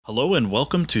Hello and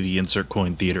welcome to the Insert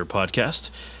Coin Theater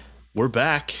podcast. We're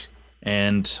back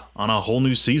and on a whole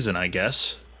new season, I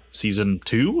guess. Season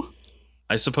 2,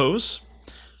 I suppose.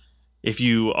 If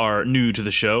you are new to the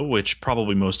show, which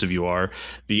probably most of you are,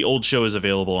 the old show is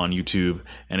available on YouTube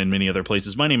and in many other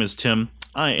places. My name is Tim.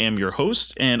 I am your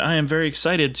host, and I am very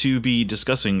excited to be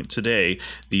discussing today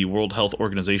the World Health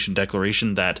Organization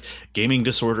declaration that gaming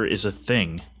disorder is a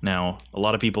thing. Now, a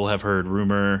lot of people have heard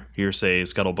rumor, hearsay,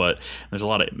 scuttlebutt. There's a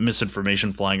lot of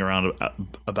misinformation flying around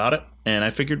about it, and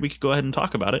I figured we could go ahead and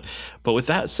talk about it. But with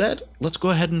that said, let's go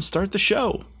ahead and start the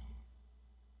show.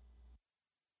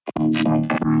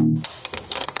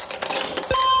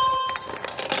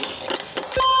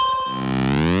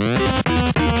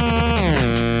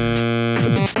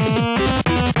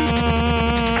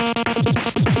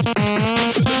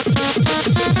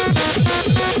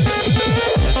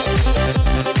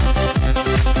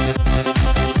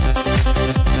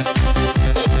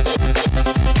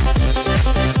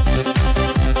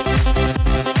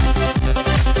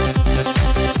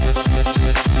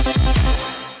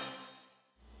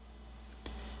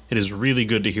 It is really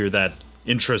good to hear that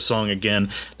intro song again.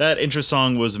 That intro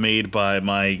song was made by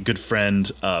my good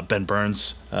friend Ben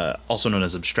Burns, also known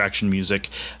as Abstraction Music.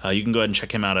 You can go ahead and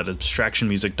check him out at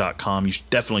abstractionmusic.com. You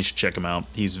definitely should check him out.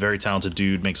 He's a very talented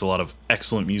dude, makes a lot of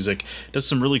excellent music, does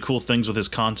some really cool things with his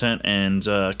content, and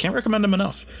can't recommend him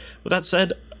enough. With that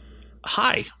said,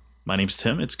 hi, my name's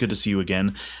Tim. It's good to see you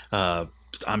again.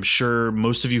 I'm sure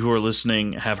most of you who are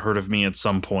listening have heard of me at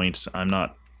some point. I'm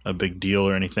not a big deal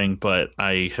or anything, but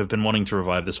I have been wanting to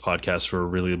revive this podcast for a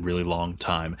really, really long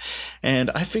time. And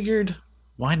I figured,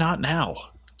 why not now?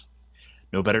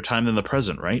 No better time than the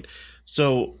present, right?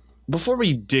 So before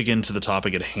we dig into the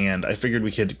topic at hand, I figured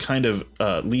we could kind of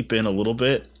leap in a little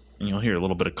bit. And you'll hear a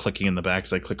little bit of clicking in the back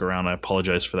as I click around. I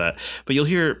apologize for that. But you'll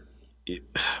hear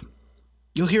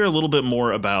a little bit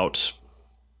more about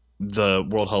the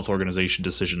World Health Organization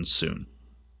decision soon.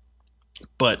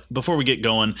 But before we get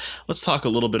going, let's talk a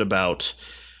little bit about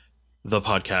the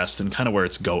podcast and kind of where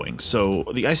it's going. So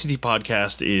the ICT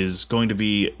podcast is going to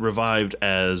be revived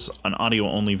as an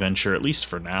audio-only venture, at least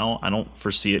for now. I don't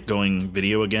foresee it going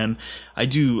video again. I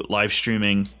do live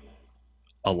streaming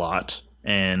a lot,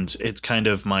 and it's kind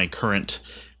of my current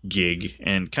gig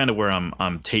and kind of where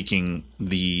I'm taking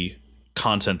the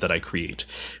content that I create.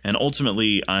 And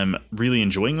ultimately, I'm really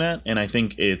enjoying that, and I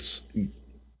think it's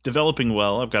developing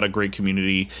well. I've got a great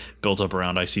community built up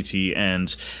around ICT,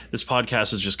 and this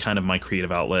podcast is just kind of my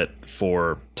creative outlet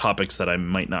for topics that I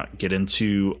might not get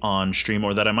into on stream,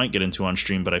 or that I might get into on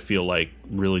stream, but I feel like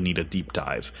really need a deep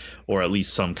dive or at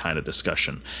least some kind of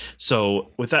discussion. So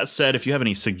with that said, if you have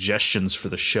any suggestions for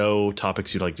the show,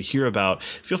 topics you'd like to hear about,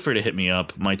 feel free to hit me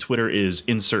up. My Twitter is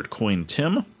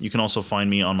InsertCoinTim. You can also find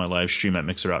me on my live stream at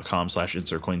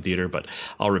mixer.com/InsertCoinTheater, but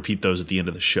I'll repeat those at the end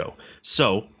of the show.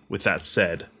 So with that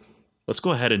said, let's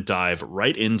go ahead and dive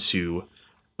right into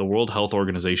the World Health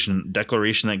Organization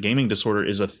declaration that gaming disorder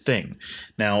is a thing.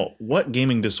 Now, what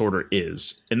gaming disorder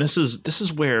is, and this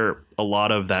is where a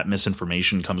lot of that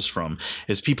misinformation comes from,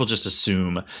 is people just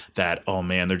assume that, oh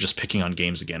man, they're just picking on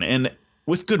games again. And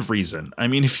with good reason. I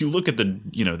mean, if you look at the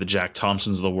Jack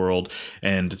Thompsons of the world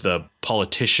and the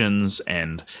politicians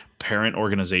and parent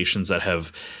organizations that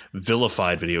have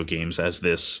vilified video games as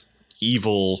this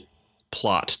evil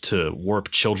plot to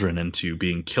warp children into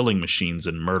being killing machines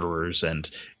and murderers and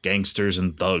gangsters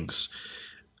and thugs,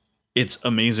 it's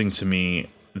amazing to me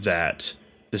that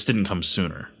this didn't come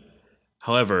sooner.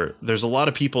 However, there's a lot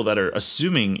of people that are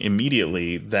assuming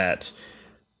immediately that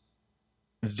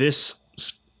this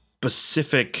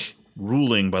specific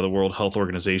ruling by the World Health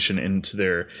Organization into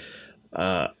their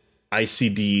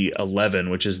ICD-11,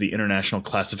 which is the International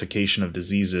Classification of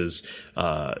Diseases.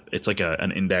 It's like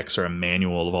an index or a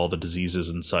manual of all the diseases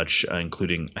and such,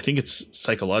 including, I think it's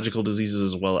psychological diseases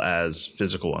as well as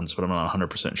physical ones, but I'm not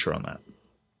 100% sure on that.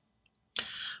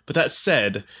 But that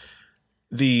said,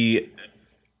 the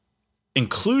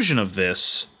inclusion of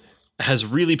this has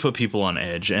really put people on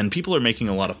edge, and people are making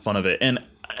a lot of fun of it. And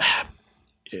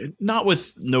not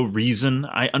with no reason.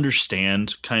 I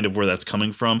understand kind of where that's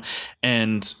coming from,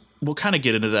 and we'll kind of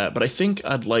get into that, but I think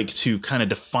I'd like to kind of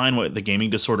define what the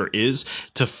gaming disorder is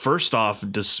to first off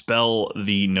dispel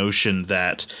the notion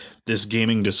that this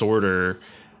gaming disorder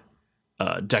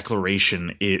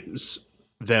declaration is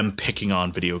them picking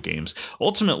on video games.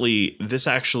 Ultimately, this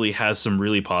actually has some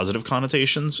really positive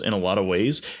connotations in a lot of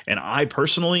ways, and I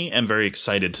personally am very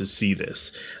excited to see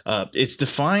this. It's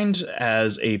defined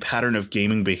as a pattern of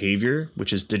gaming behavior,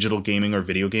 which is digital gaming or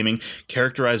video gaming,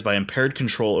 characterized by impaired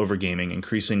control over gaming,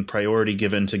 increasing priority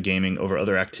given to gaming over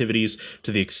other activities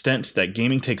to the extent that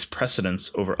gaming takes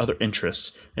precedence over other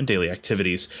interests and daily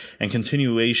activities, and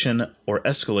continuation or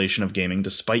escalation of gaming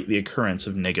despite the occurrence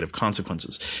of negative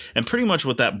consequences. And pretty much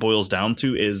what that boils down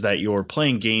to is that you're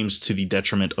playing games to the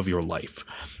detriment of your life.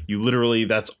 You literally,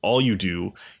 that's all you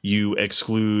do. You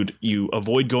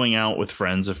avoid going out with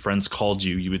friends. If friends called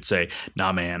you, you would say,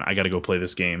 nah, man, I got to go play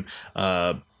this game.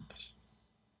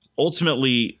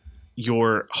 Ultimately,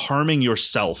 you're harming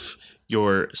yourself.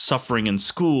 You're suffering in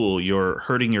school. You're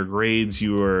hurting your grades.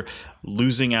 You're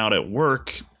losing out at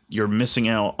work. You're missing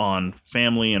out on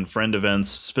family and friend events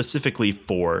specifically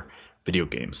for video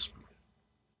games.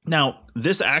 Now,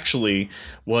 this actually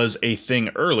was a thing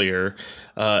earlier,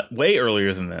 way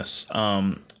earlier than this,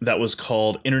 that was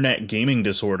called Internet Gaming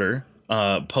Disorder,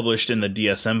 published in the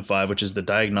DSM-5, which is the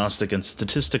Diagnostic and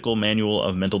Statistical Manual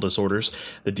of Mental Disorders,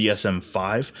 the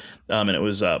DSM-5, and it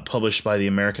was published by the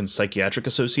American Psychiatric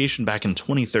Association back in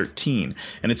 2013,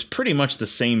 and it's pretty much the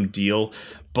same deal,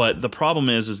 but the problem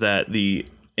is that the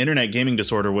Internet Gaming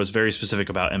Disorder was very specific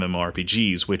about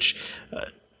MMORPGs, which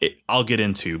I'll get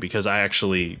into because I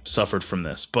actually suffered from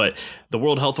this. But the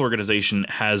World Health Organization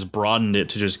has broadened it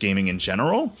to just gaming in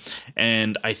general.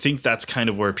 And I think that's kind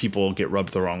of where people get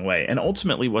rubbed the wrong way. And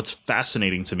ultimately, what's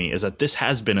fascinating to me is that this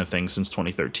has been a thing since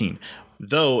 2013,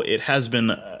 though it has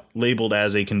been labeled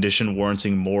as a condition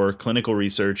warranting more clinical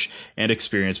research and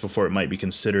experience before it might be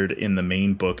considered in the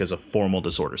main book as a formal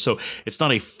disorder. So it's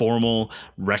not a formal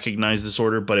recognized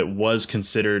disorder, but it was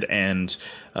considered, and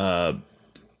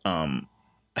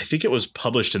I think it was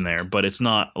published in there, but it's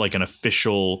not like an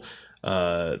official,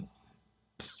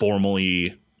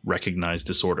 formally recognized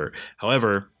disorder.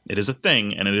 However, it is a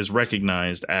thing, and it is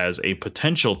recognized as a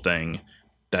potential thing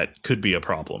that could be a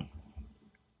problem.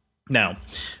 Now,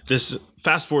 this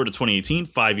fast forward to 2018,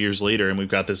 5 years later, and we've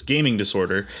got this gaming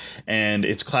disorder, and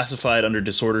it's classified under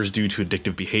disorders due to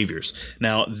addictive behaviors.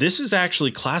 Now, this is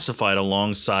actually classified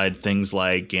alongside things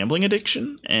like gambling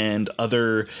addiction and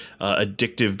other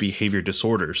addictive behavior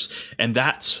disorders. And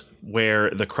that's where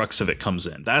the crux of it comes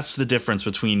in. That's the difference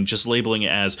between just labeling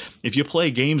it as, if you play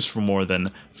games for more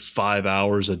than 5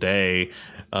 hours a day,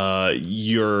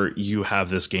 you have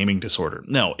this gaming disorder.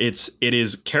 No, it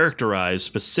is characterized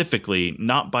specifically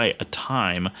not by a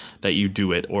time that you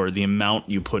do it or the amount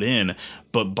you put in,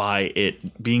 but by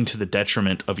it being to the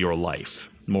detriment of your life,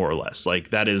 more or less.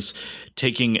 Like, that is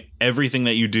taking everything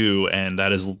that you do, and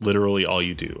that is literally all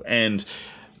you do. And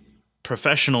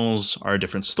professionals are a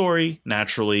different story.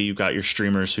 Naturally, you've got your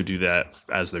streamers who do that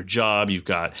as their job. You've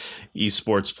got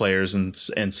esports players and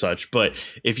such. But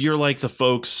if you're like the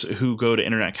folks who go to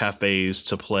internet cafes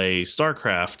to play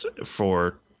StarCraft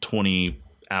for 20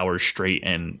 hours straight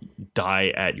and die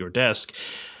at your desk,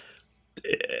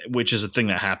 which is a thing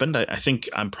that happened. I think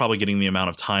I'm probably getting the amount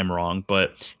of time wrong,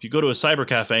 but if you go to a cyber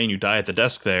cafe and you die at the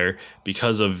desk there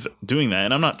because of doing that,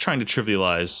 and I'm not trying to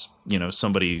trivialize,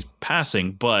 somebody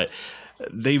passing, but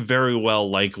they very well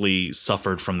likely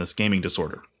suffered from this gaming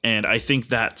disorder. And I think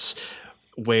that's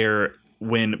where,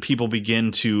 when people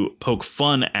begin to poke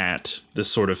fun at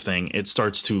this sort of thing, it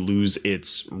starts to lose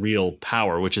its real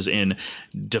power, which is in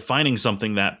defining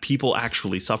something that people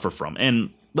actually suffer from. And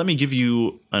let me give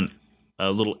you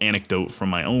a little anecdote from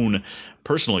my own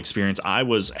personal experience. I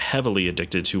was heavily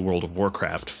addicted to World of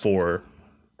Warcraft for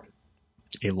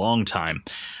a long time.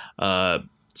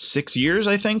 6 years,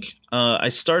 I think. I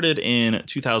started in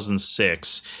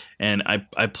 2006, and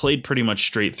I played pretty much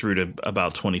straight through to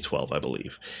about 2012, I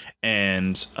believe.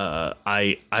 And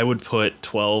I would put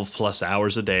 12 plus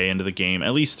hours a day into the game,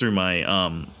 at least through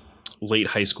my late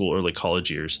high school, early college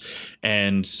years.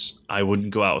 And I wouldn't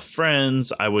go out with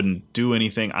friends. I wouldn't do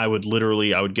anything. I would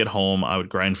get home. I would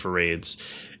grind for raids,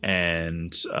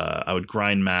 and I would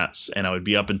grind mats, and I would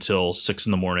be up until 6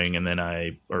 in the morning, and then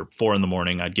or 4 in the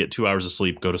morning, I'd get 2 hours of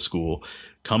sleep, go to school,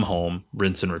 come home,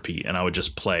 rinse and repeat. And I would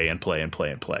just play and play and play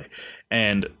and play.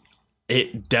 And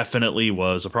it definitely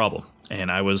was a problem. And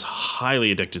I was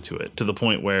highly addicted to it, to the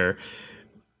point where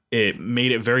it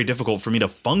made it very difficult for me to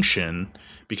function,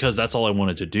 because that's all I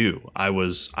wanted to do. I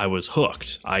was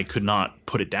hooked. I could not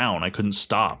put it down. I couldn't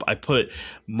stop. I put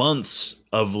months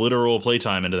of literal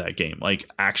playtime into that game, like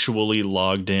actually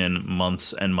logged in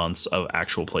months and months of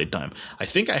actual playtime. I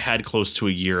think I had close to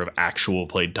a year of actual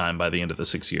playtime by the end of the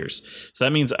 6 years. So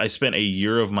that means I spent a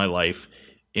year of my life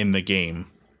in the game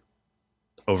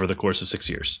over the course of 6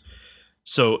 years.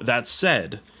 So that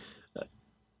said,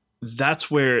 that's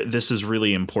where this is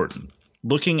really important.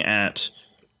 Looking at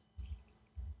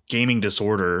gaming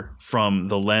disorder from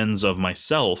the lens of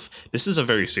myself, this is a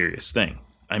very serious thing.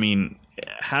 I mean,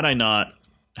 had I not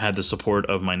had the support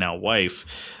of my now wife,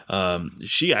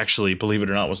 she actually, believe it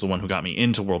or not, was the one who got me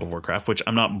into World of Warcraft, which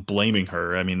I'm not blaming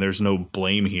her. I mean, there's no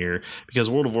blame here, because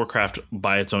World of Warcraft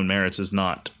by its own merits is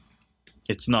not,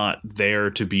 it's not there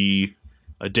to be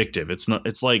addictive. It's not,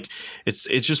 it's like, it's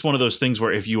just one of those things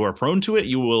where if you are prone to it,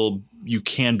 you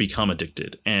can become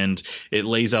addicted, and it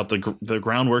lays out the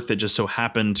groundwork that just so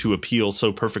happened to appeal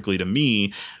so perfectly to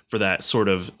me for that sort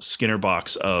of Skinner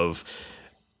box of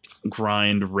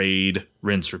grind, raid,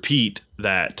 rinse, repeat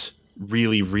that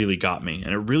really, really got me,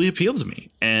 and it really appealed to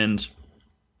me. And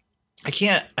I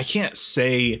can't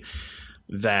say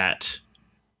that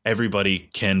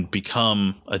everybody can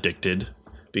become addicted,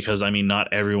 because I mean,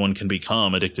 not everyone can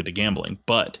become addicted to gambling,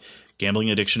 but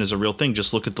gambling addiction is a real thing.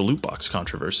 Just look at the loot box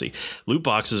controversy. Loot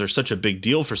boxes are such a big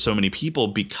deal for so many people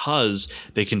because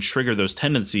they can trigger those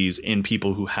tendencies in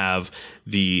people who have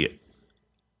the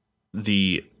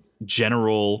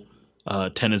general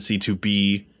tendency to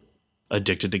be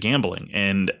addicted to gambling.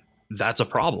 And that's a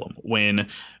problem. When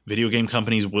video game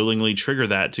companies willingly trigger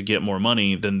that to get more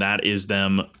money, then that is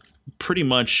them pretty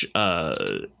much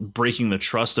breaking the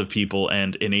trust of people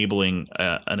and enabling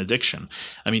an addiction.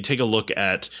 I mean, take a look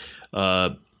at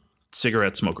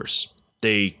cigarette smokers.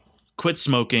 They quit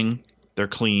smoking, they're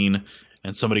clean,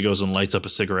 and somebody goes and lights up a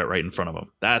cigarette right in front of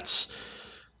them.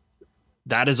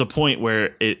 That is a point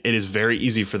where it is very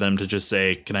easy for them to just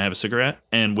say, "Can I have a cigarette?"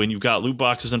 And when you've got loot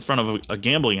boxes in front of a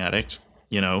gambling addict,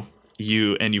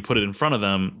 you put it in front of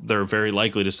them, they're very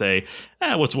likely to say,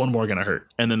 what's one more going to hurt?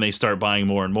 And then they start buying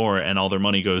more and more, and all their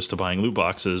money goes to buying loot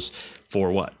boxes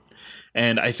for what?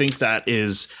 And I think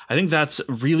that's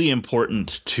really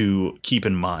important to keep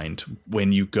in mind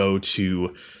when you go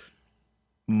to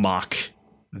mock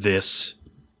this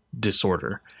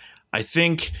disorder. I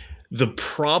think the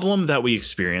problem that we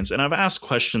experience, and I've asked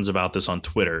questions about this on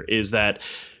Twitter, is that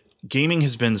gaming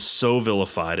has been so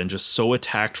vilified and just so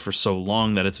attacked for so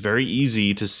long that it's very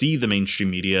easy to see the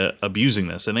mainstream media abusing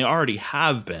this. And they already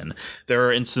have been. There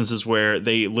are instances where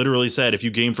they literally said, if you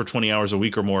game for 20 hours a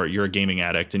week or more, you're a gaming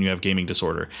addict and you have gaming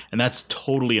disorder. And that's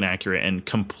totally inaccurate and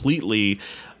completely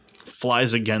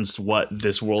flies against what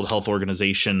this World Health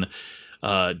Organization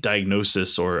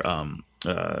diagnosis or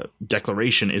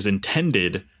declaration is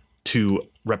intended to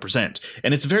represent.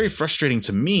 And it's very frustrating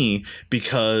to me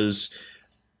because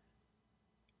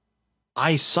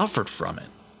I suffered from it.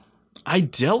 I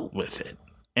dealt with it,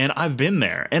 and I've been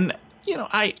there. And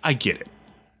I get it.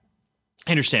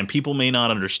 I understand people may not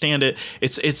understand it.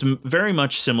 It's very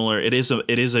much similar.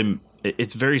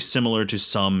 It's very similar to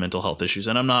some mental health issues.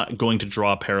 And I'm not going to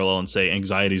draw a parallel and say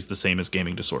anxiety is the same as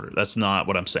gaming disorder. That's not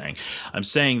what I'm saying. I'm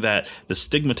saying that the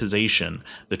stigmatization,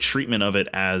 the treatment of it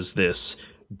as this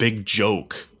big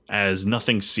joke, as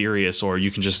nothing serious, or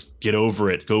you can just get over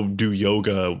it, go do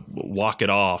yoga, walk it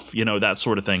off, that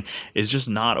sort of thing, is just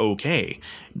not okay.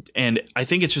 And I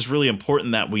think it's just really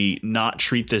important that we not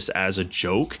treat this as a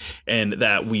joke, and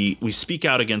that we speak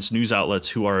out against news outlets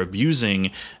who are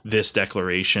abusing this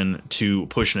declaration to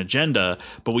push an agenda,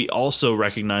 but we also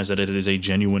recognize that it is a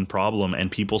genuine problem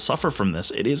and people suffer from this.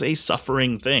 It is a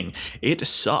suffering thing. It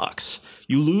sucks.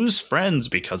 You lose friends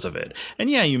because of it. And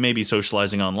yeah, you may be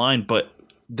socializing online, but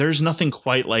there's nothing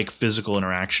quite like physical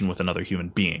interaction with another human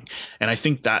being. And I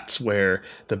think that's where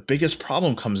the biggest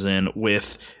problem comes in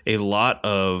with a lot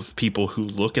of people who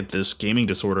look at this gaming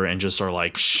disorder and just are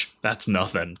like, Psh, that's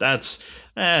nothing. That's,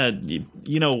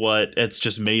 you know what? It's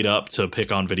just made up to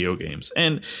pick on video games.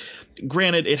 And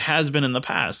granted, it has been in the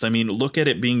past. I mean, look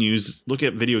at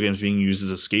video games being used as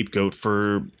a scapegoat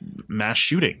for mass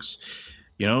shootings.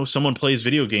 Someone plays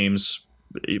video games,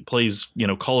 plays,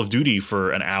 Call of Duty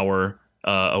for an hour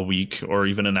a week or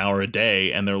even an hour a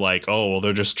day, and they're like, oh, well,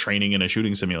 they're just training in a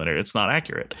shooting simulator. It's not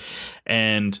accurate.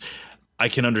 And I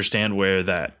can understand where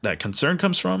that concern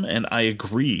comes from, and I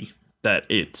agree that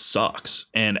it sucks.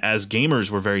 And as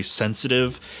gamers, we're very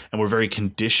sensitive and we're very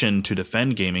conditioned to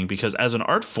defend gaming, because as an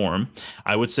art form,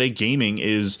 I would say gaming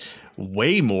is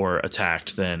way more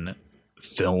attacked than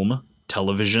film,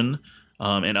 television,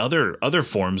 and other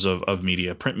forms of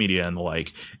media, print media and the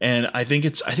like. And I think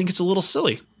it's a little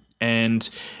silly. And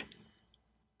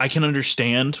I can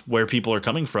understand where people are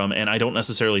coming from, and I don't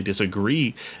necessarily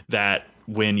disagree that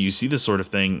when you see this sort of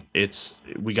thing,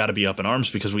 we got to be up in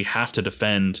arms, because we have to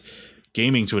defend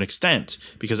gaming to an extent,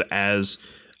 because as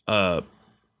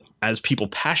people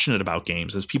passionate about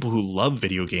games, as people who love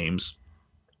video games,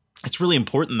 it's really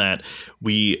important that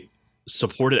we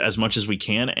support it as much as we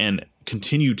can and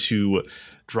continue to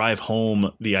drive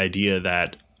home the idea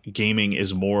that gaming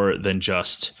is more than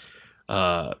just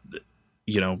pixels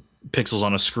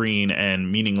on a screen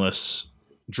and meaningless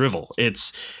drivel.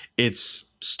 It's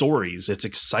stories, it's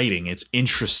exciting, it's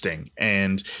interesting,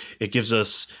 and it gives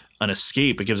us an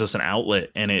escape, it gives us an outlet,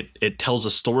 and it tells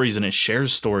us stories, and it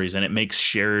shares stories, and it makes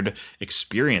shared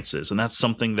experiences. And that's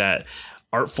something that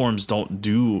art forms don't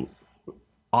do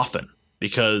often,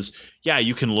 because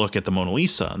you can look at the Mona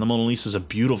Lisa, and the Mona Lisa is a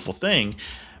beautiful thing,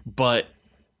 but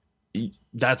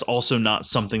that's also not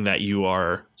something that you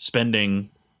are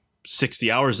spending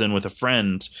 60 hours in with a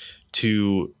friend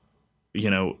to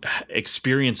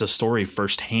experience a story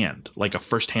firsthand, like a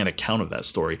firsthand account of that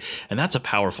story. And that's a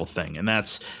powerful thing. And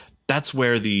that's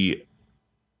where the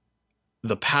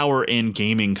power in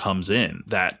gaming comes in,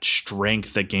 that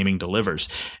strength that gaming delivers.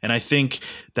 And I think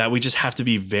that we just have to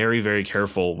be very, very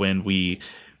careful when we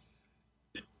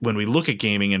look at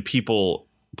gaming and people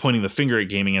pointing the finger at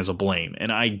gaming as a blame.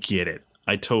 And I get it.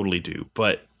 I totally do.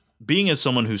 But being as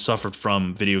someone who suffered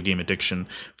from video game addiction,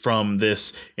 from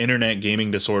this internet gaming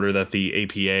disorder that the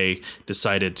APA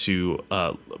decided to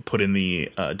put in the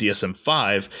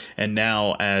DSM-5, and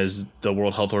now as the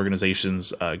World Health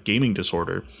Organization's gaming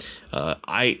disorder,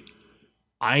 I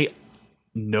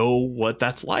know what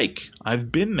that's like.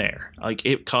 I've been there. Like,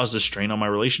 it caused a strain on my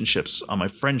relationships, on my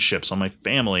friendships, on my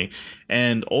family,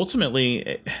 and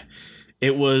ultimately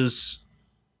it was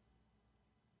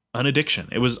an addiction.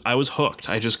 I was hooked.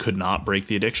 I just could not break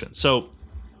the addiction. So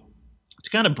to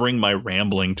kind of bring my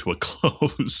rambling to a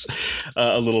close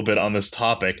a little bit on this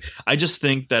topic, I just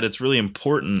think that it's really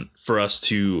important for us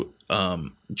to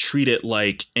treat it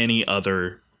like any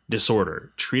other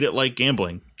disorder. Treat it like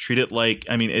gambling. Treat it like,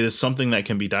 it is something that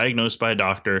can be diagnosed by a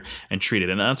doctor and treated.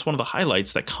 And that's one of the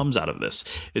highlights that comes out of this,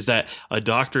 is that a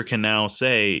doctor can now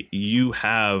say you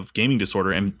have gaming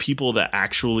disorder, and people that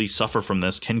actually suffer from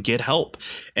this can get help.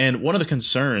 And one of the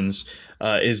concerns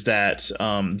is that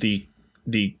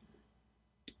the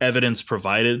evidence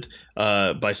provided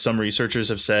by some researchers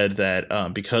have said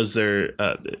that because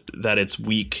that it's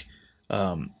weak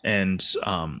and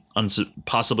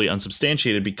possibly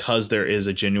unsubstantiated, because there is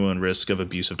a genuine risk of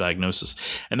abusive diagnosis.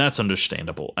 And that's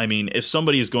understandable. If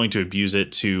somebody is going to abuse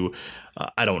it to,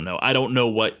 I don't know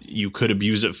what you could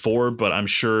abuse it for, but I'm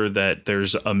sure that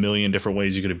there's a million different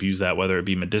ways you could abuse that, whether it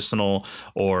be medicinal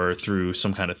or through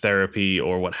some kind of therapy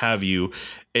or what have you.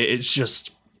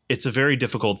 It's a very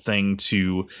difficult thing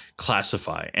to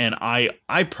classify. And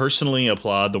I personally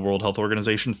applaud the World Health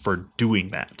Organization for doing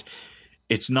that.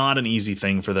 It's not an easy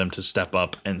thing for them to step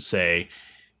up and say,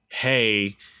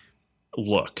 hey,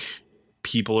 look,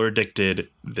 people are addicted.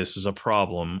 This is a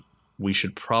problem. We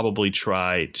should probably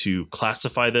try to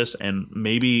classify this and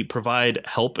maybe provide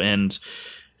help and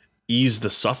ease the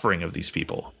suffering of these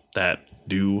people that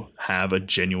do have a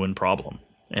genuine problem.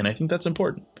 And I think that's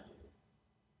important.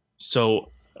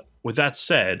 So with that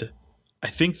said, I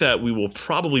think that we will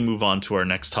probably move on to our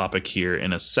next topic here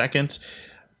in a second.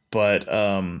 But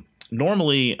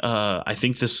normally, I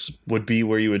think this would be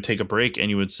where you would take a break and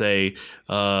you would say,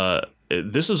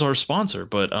 this is our sponsor,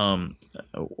 but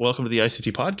welcome to the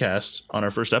ICT podcast on our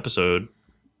first episode.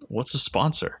 What's a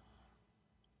sponsor?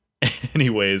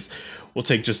 Anyways, we'll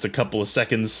take just a couple of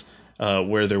seconds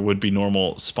where there would be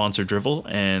normal sponsor drivel,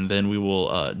 and then we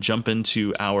will jump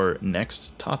into our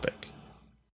next topic.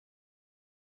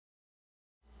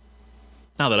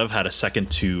 Now that I've had a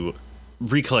second to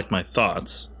recollect my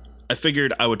thoughts, I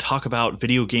figured I would talk about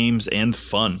video games and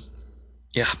fun.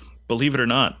 Yeah, believe it or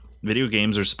not, video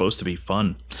games are supposed to be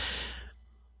fun.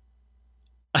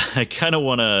 I kind of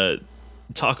want to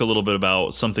talk a little bit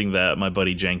about something that my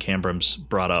buddy Jan Cambrams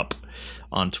brought up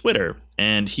on Twitter.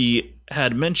 And he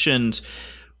had mentioned,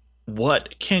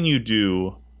 what can you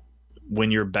do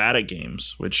when you're bad at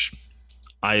games, which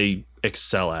I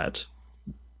excel at?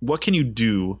 What can you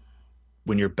do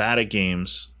when you're bad at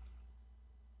games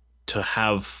to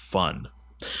have fun?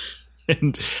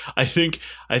 And I think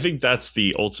that's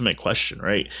the ultimate question,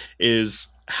 right? Is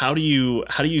how do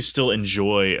you still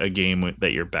enjoy a game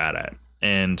that you're bad at?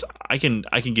 And I can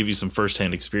give you some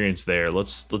firsthand experience there.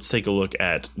 Let's take a look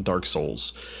at Dark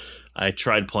Souls. I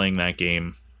tried playing that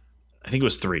game. I think it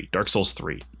was Dark Souls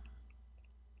 3.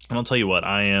 And I'll tell you what,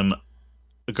 I am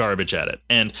garbage at it.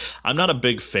 And I'm not a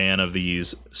big fan of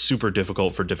these super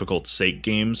difficult for difficult sake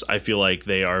games. I feel like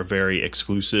they are very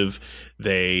exclusive.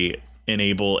 They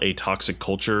enable a toxic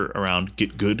culture around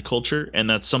get good culture, and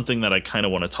that's something that I kind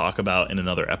of want to talk about in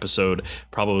another episode,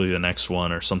 probably the next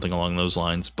one or something along those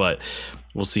lines. But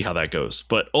we'll see how that goes.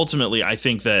 But ultimately, I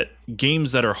think that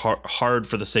games that are hard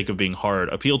for the sake of being hard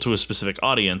appeal to a specific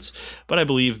audience. But I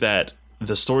believe that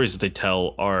the stories that they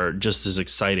tell are just as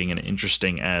exciting and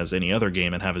interesting as any other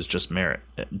game and have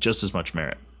just as much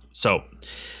merit. So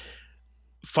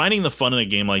finding the fun in a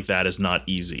game like that is not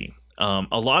easy.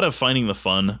 A lot of finding the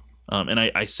fun, and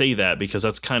I say that because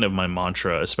that's kind of my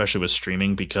mantra, especially with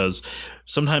streaming, because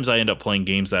sometimes I end up playing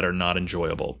games that are not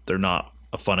enjoyable. They're not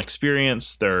a fun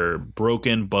experience. They're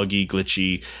broken, buggy,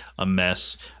 glitchy, a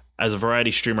mess. As a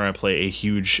variety streamer, I play a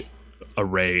huge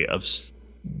array of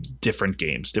different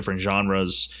games, different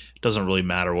genres. It doesn't really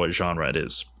matter what genre it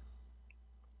is.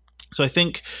 So I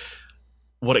think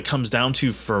what it comes down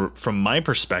to from my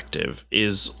perspective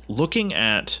is looking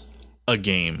at a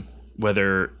game,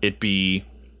 whether it be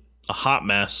a hot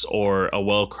mess or a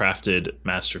well-crafted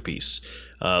masterpiece.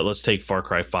 Let's take Far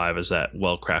Cry 5 as that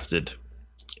well-crafted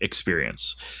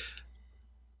experience.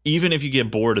 Even if you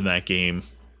get bored in that game,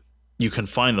 you can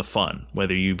find the fun,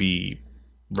 whether you be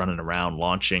running around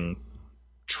launching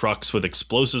trucks with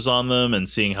explosives on them and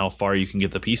seeing how far you can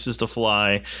get the pieces to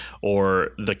fly,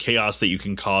 or the chaos that you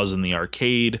can cause in the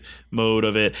arcade mode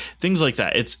of it, things like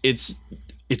that.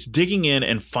 It's digging in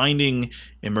and finding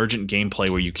emergent gameplay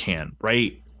where you can,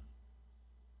 right?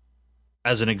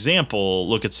 As an example,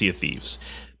 look at Sea of Thieves.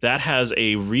 That has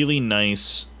a really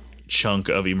nice chunk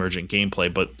of emergent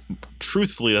gameplay, but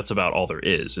truthfully that's about all there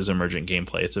is emergent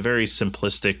gameplay. It's a very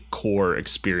simplistic core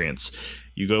experience.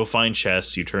 You go find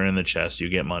chests, you turn in the chests, you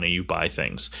get money, you buy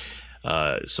things.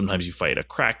 Sometimes you fight a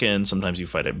kraken, sometimes you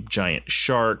fight a giant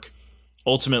shark.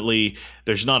 Ultimately,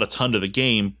 there's not a ton to the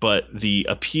game, but the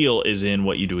appeal is in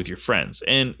what you do with your friends.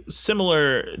 And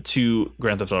similar to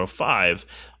Grand Theft Auto 5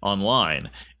 online,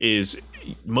 is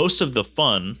most of the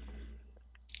fun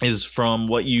is from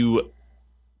what you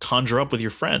conjure up with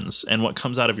your friends and what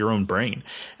comes out of your own brain.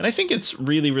 And I think it's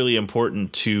really, really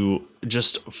important to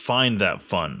just find that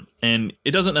fun. And it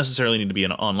doesn't necessarily need to be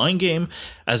an online game.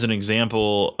 As an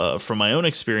example, from my own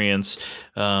experience,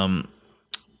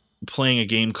 playing a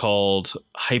game called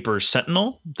Hyper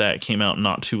Sentinel that came out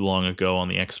not too long ago on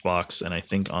the Xbox and I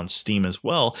think on Steam as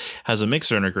well, has a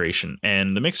mixer integration,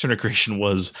 and the mixer integration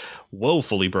was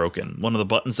woefully broken. One of the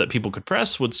buttons that people could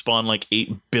press would spawn like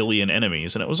 8 billion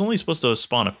enemies, and it was only supposed to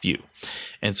spawn a few,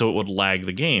 and so it would lag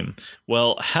the game.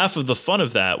 Well, half of the fun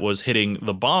of that was hitting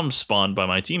the bombs spawned by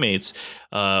my teammates,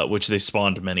 which they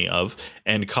spawned many of,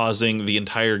 and causing the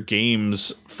entire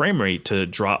game's frame rate to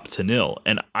drop to nil.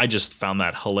 And I just found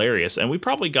that hilarious, and we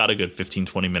probably got a good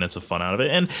 15-20 minutes of fun out of it.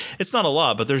 And it's not a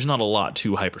lot, but there's not a lot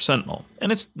to Hyper Sentinel,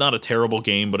 and it's not a terrible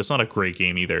game, but it's not a great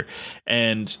game either.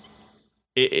 And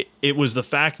it was the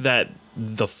fact that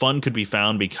the fun could be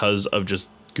found because of just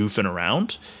goofing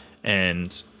around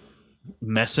and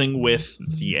messing with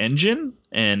the engine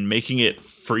and making it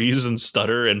freeze and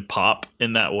stutter and pop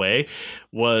in that way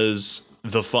was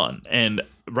the fun. And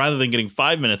rather than getting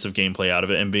 5 minutes of gameplay out of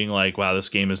it and being like, wow, this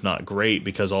game is not great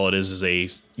because all it is a,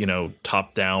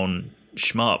 top down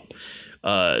shmup,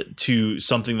 to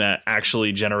something that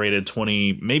actually generated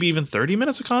 20, maybe even 30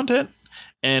 minutes of content.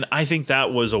 And I think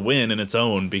that was a win in its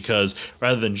own, because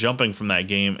rather than jumping from that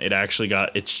game, it actually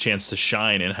got its chance to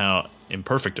shine in how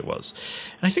imperfect it was.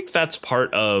 And I think that's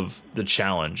part of the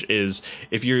challenge, is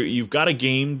if you've got a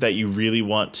game that you really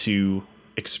want to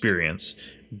experience,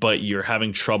 but you're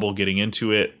having trouble getting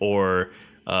into it or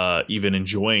even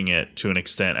enjoying it to an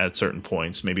extent at certain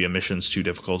points, maybe a mission's too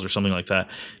difficult or something like that,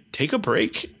 take a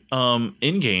break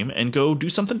in game and go do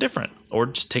something different, or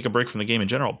just take a break from the game in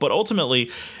general. But ultimately,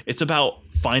 it's about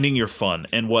finding your fun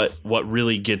and what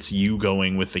really gets you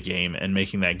going with the game and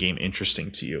making that game interesting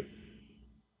to you.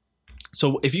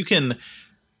 So if you can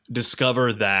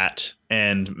discover that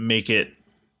and make it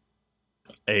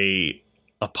a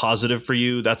positive for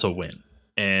you, that's a win.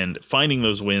 And finding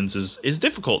those wins is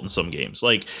difficult in some games.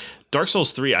 Like Dark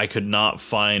Souls 3, I could not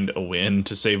find a win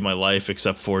to save my life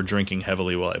except for drinking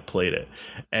heavily while I played it.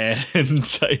 And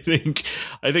I think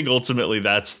ultimately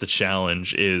that's the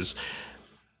challenge, is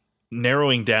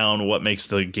narrowing down what makes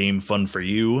the game fun for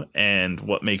you and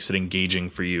what makes it engaging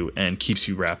for you and keeps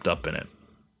you wrapped up in it.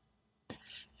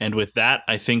 And with that,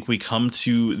 I think we come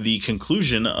to the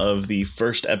conclusion of the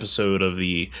first episode of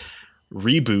the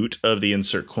reboot of the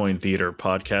Insert Coin Theater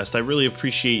podcast. I really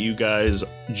appreciate you guys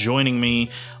joining me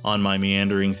on my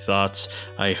meandering thoughts.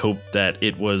 I hope that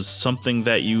it was something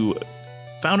that you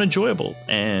found enjoyable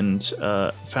and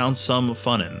found some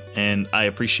fun in. And I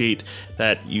appreciate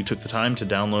that you took the time to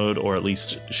download or at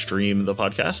least stream the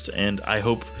podcast. And I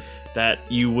hope that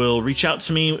you will reach out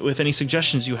to me with any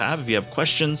suggestions you have. If you have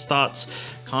questions, thoughts,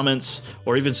 comments,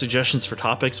 or even suggestions for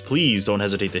topics, please don't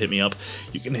hesitate to hit me up.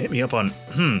 You can hit me up on,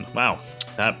 wow,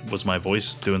 that was my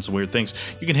voice doing some weird things.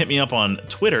 You can hit me up on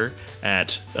Twitter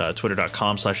at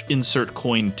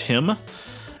twitter.com/insertcointim.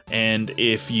 And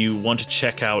if you want to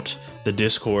check out the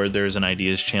Discord, there's an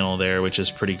ideas channel there, which is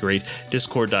pretty great.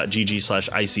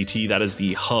 Discord.gg/ICT. That is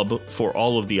the hub for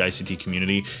all of the ICT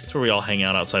community. It's where we all hang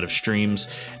out outside of streams,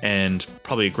 and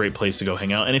probably a great place to go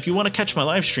hang out. And if you want to catch my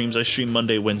live streams, I stream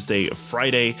Monday, Wednesday,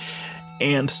 Friday,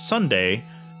 and Sunday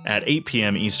at 8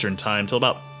 p.m. Eastern time till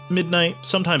about midnight,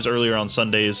 sometimes earlier on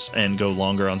Sundays and go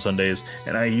longer on Sundays.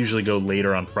 And I usually go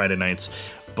later on Friday nights.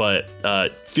 But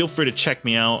feel free to check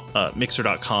me out,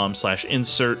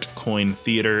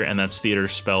 mixer.com/insertcointheater, and that's theater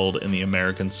spelled in the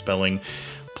American spelling.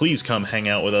 Please come hang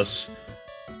out with us.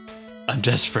 I'm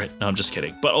desperate. No, I'm just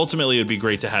kidding. But ultimately, it would be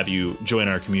great to have you join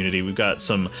our community. We've got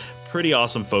some pretty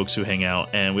awesome folks who hang out,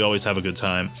 and we always have a good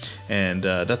time. And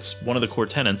that's one of the core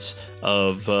tenets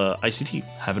of ICT,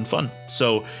 having fun.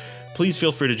 So please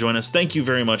feel free to join us. Thank you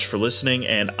very much for listening,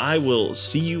 and I will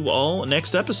see you all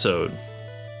next episode.